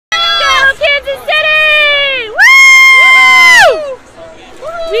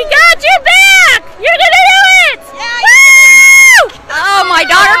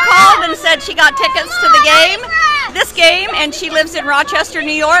and she lives in Rochester,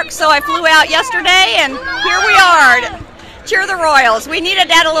 New York, so I flew out yesterday, and here we are to cheer the Royals. We needed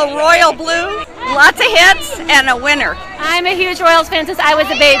that a little royal blue, lots of hits, and a winner. I'm a huge Royals fan since I was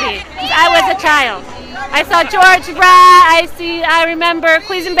a baby, since I was a child. I saw George Brett, I remember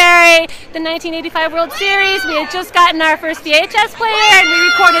Quisenberry, the 1985 World Series. We had just gotten our first VHS player, and we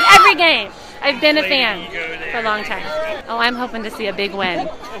recorded every game. I've been a fan for a long time. Oh, I'm hoping to see a big win.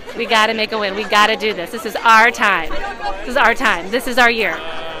 We got to make a win. We got to do this. This is our time. This is our time. This is our year.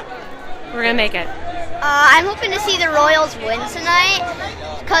 We're going to make it. I'm hoping to see the Royals win tonight,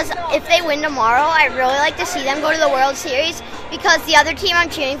 because if they win tomorrow, I'd really like to see them go to the World Series, because the other team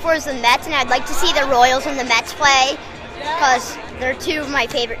I'm cheering for is the Mets, and I'd like to see the Royals and the Mets play, because they're two of my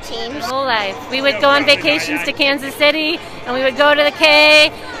favorite teams. Whole life. We would go on vacations to Kansas City, and we would go to the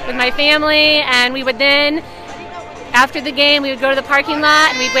K with my family, and we would then, after the game, we would go to the parking lot,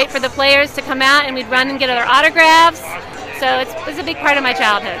 and we'd wait for the players to come out, and we'd run and get their autographs. So it's a big part of my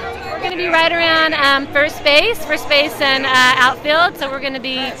childhood. We're going to be right around first base and outfield, so we're going to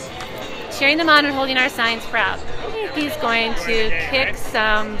be cheering them on and holding our signs proud. I think he's going to kick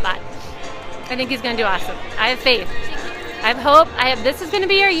some butt. I think he's going to do awesome. I have faith. I have hope. This is going to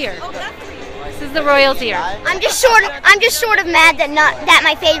be our year. This is the Royals' year. I'm just sort of mad that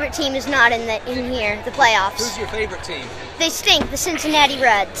my favorite team is not in here, the playoffs. Who's your favorite team? They stink, the Cincinnati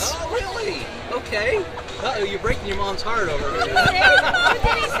Reds. Oh, really? Okay. Uh-oh, you're breaking your mom's heart over here. What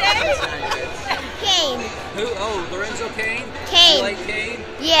did he say? Kane. Who? Oh, Lorenzo Kane? Kane. You like Kane?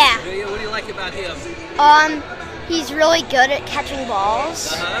 Yeah. What do you like about him? He's really good at catching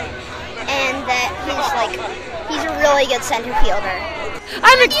balls, and that he's a really good center fielder.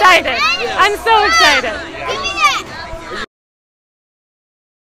 I'm excited. I'm so excited.